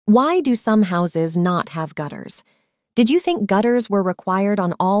Why do some houses not have gutters? Did you think gutters were required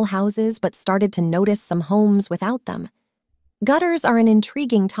on all houses but started to notice some homes without them? Gutters are an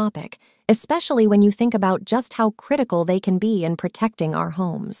intriguing topic, especially when you think about just how critical they can be in protecting our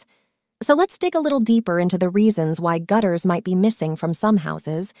homes. So let's dig a little deeper into the reasons why gutters might be missing from some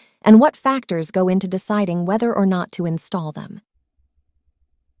houses and what factors go into deciding whether or not to install them.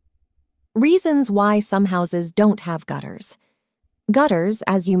 Reasons why some houses don't have gutters. Gutters,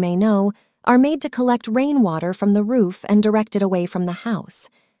 as you may know, are made to collect rainwater from the roof and direct it away from the house.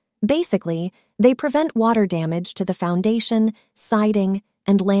 Basically, they prevent water damage to the foundation, siding,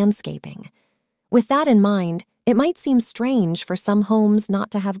 and landscaping. With that in mind, it might seem strange for some homes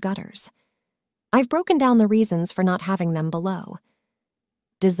not to have gutters. I've broken down the reasons for not having them below.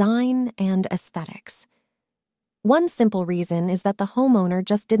 Design and aesthetics. One simple reason is that the homeowner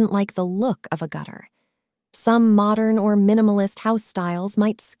just didn't like the look of a gutter. Some modern or minimalist house styles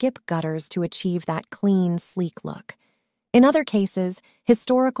might skip gutters to achieve that clean, sleek look. In other cases,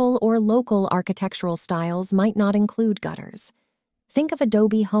 historical or local architectural styles might not include gutters. Think of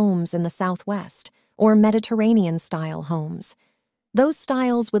adobe homes in the Southwest or Mediterranean-style homes. Those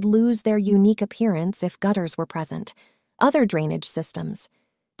styles would lose their unique appearance if gutters were present. Other drainage systems.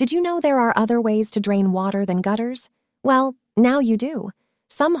 Did you know there are other ways to drain water than gutters? Well, now you do.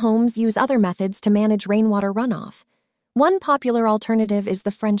 Some homes use other methods to manage rainwater runoff. One popular alternative is the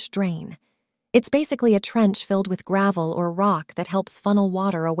French drain. It's basically a trench filled with gravel or rock that helps funnel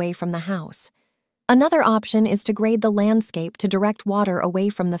water away from the house. Another option is to grade the landscape to direct water away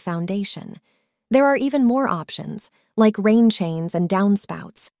from the foundation. There are even more options, like rain chains and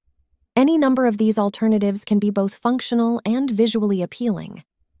downspouts. Any number of these alternatives can be both functional and visually appealing.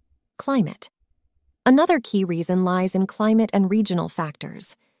 Climate. Another key reason lies in climate and regional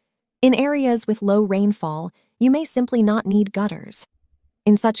factors. In areas with low rainfall, you may simply not need gutters.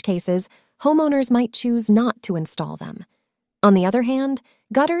 In such cases, homeowners might choose not to install them. On the other hand,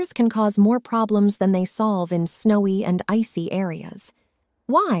 gutters can cause more problems than they solve in snowy and icy areas.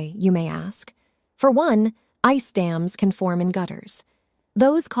 Why, you may ask? For one, ice dams can form in gutters.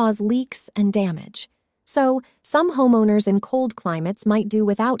 Those cause leaks and damage. So, some homeowners in cold climates might do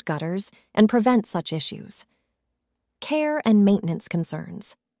without gutters and prevent such issues. Care and maintenance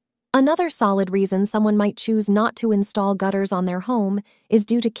concerns. Another solid reason someone might choose not to install gutters on their home is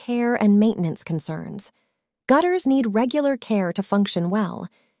due to care and maintenance concerns. Gutters need regular care to function well.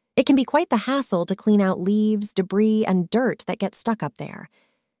 It can be quite the hassle to clean out leaves, debris, and dirt that get stuck up there.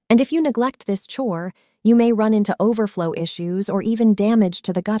 And if you neglect this chore, you may run into overflow issues or even damage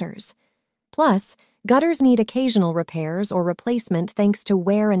to the gutters. Plus, gutters need occasional repairs or replacement thanks to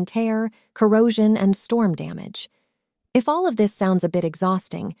wear and tear, corrosion, and storm damage. If all of this sounds a bit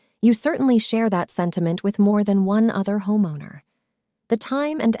exhausting, you certainly share that sentiment with more than one other homeowner. The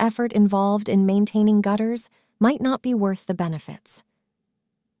time and effort involved in maintaining gutters might not be worth the benefits.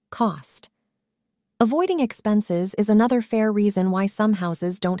 Cost. Avoiding expenses is another fair reason why some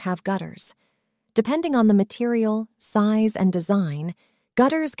houses don't have gutters. Depending on the material, size, and design,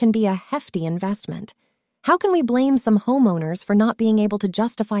 gutters can be a hefty investment. How can we blame some homeowners for not being able to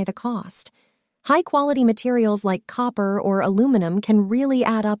justify the cost? High-quality materials like copper or aluminum can really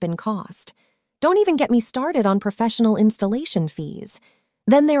add up in cost. Don't even get me started on professional installation fees.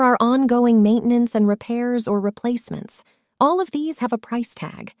 Then there are ongoing maintenance and repairs or replacements. All of these have a price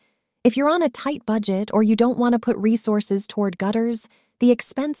tag. If you're on a tight budget or you don't want to put resources toward gutters, the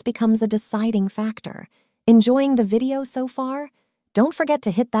expense becomes a deciding factor. Enjoying the video so far? Don't forget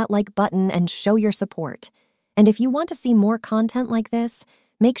to hit that like button and show your support. And if you want to see more content like this,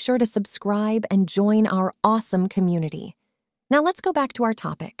 make sure to subscribe and join our awesome community. Now let's go back to our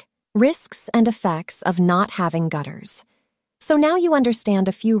topic, risks and effects of not having gutters. So now you understand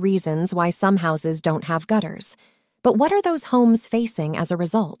a few reasons why some houses don't have gutters. But what are those homes facing as a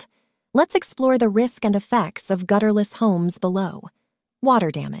result? Let's explore the risk and effects of gutterless homes below.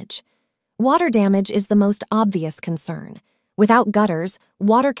 Water damage. Water damage is the most obvious concern. Without gutters,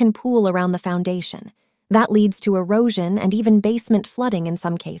 water can pool around the foundation. That leads to erosion and even basement flooding in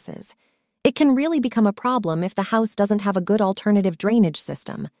some cases. It can really become a problem if the house doesn't have a good alternative drainage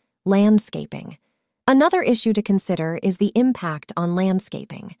system, landscaping. Another issue to consider is the impact on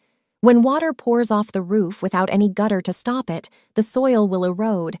landscaping. When water pours off the roof without any gutter to stop it, the soil will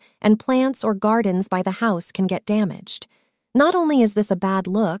erode, and plants or gardens by the house can get damaged. Not only is this a bad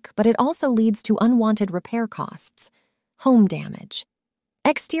look, but it also leads to unwanted repair costs. Home damage.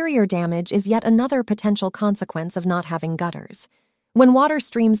 Exterior damage is yet another potential consequence of not having gutters. When water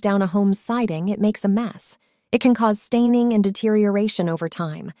streams down a home's siding, it makes a mess. It can cause staining and deterioration over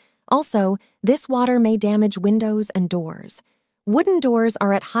time. Also, this water may damage windows and doors. Wooden doors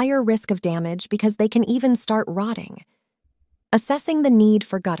are at higher risk of damage because they can even start rotting. Assessing the need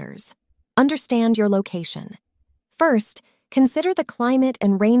for gutters. Understand your location. First, consider the climate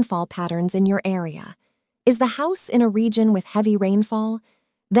and rainfall patterns in your area. Is the house in a region with heavy rainfall?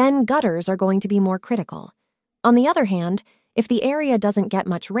 Then gutters are going to be more critical. On the other hand, if the area doesn't get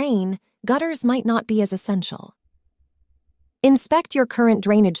much rain, gutters might not be as essential. Inspect your current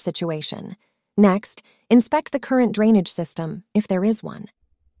drainage situation. Next, inspect the current drainage system, if there is one.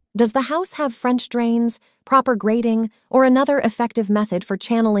 Does the house have French drains, proper grading, or another effective method for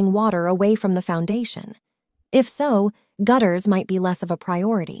channeling water away from the foundation? If so, gutters might be less of a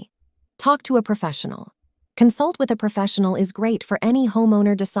priority. Talk to a professional. Consult with a professional is great for any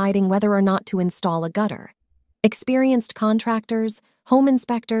homeowner deciding whether or not to install a gutter. Experienced contractors, home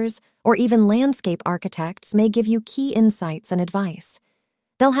inspectors, or even landscape architects may give you key insights and advice.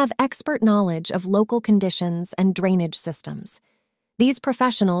 They'll have expert knowledge of local conditions and drainage systems. These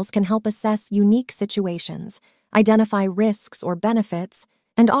professionals can help assess unique situations, identify risks or benefits,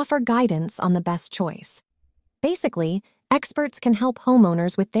 and offer guidance on the best choice. Basically, experts can help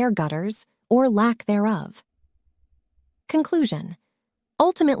homeowners with their gutters or lack thereof. Conclusion.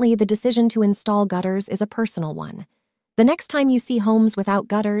 Ultimately, the decision to install gutters is a personal one. The next time you see homes without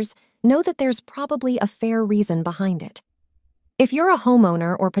gutters, know that there's probably a fair reason behind it. If you're a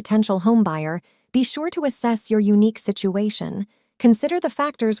homeowner or potential homebuyer, be sure to assess your unique situation, consider the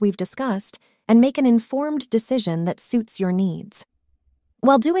factors we've discussed, and make an informed decision that suits your needs.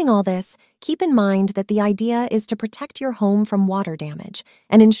 While doing all this, keep in mind that the idea is to protect your home from water damage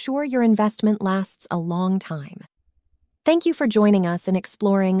and ensure your investment lasts a long time. Thank you for joining us in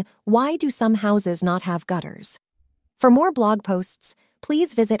exploring why do some houses not have gutters. For more blog posts,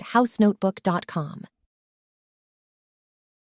 please visit housenotebook.com.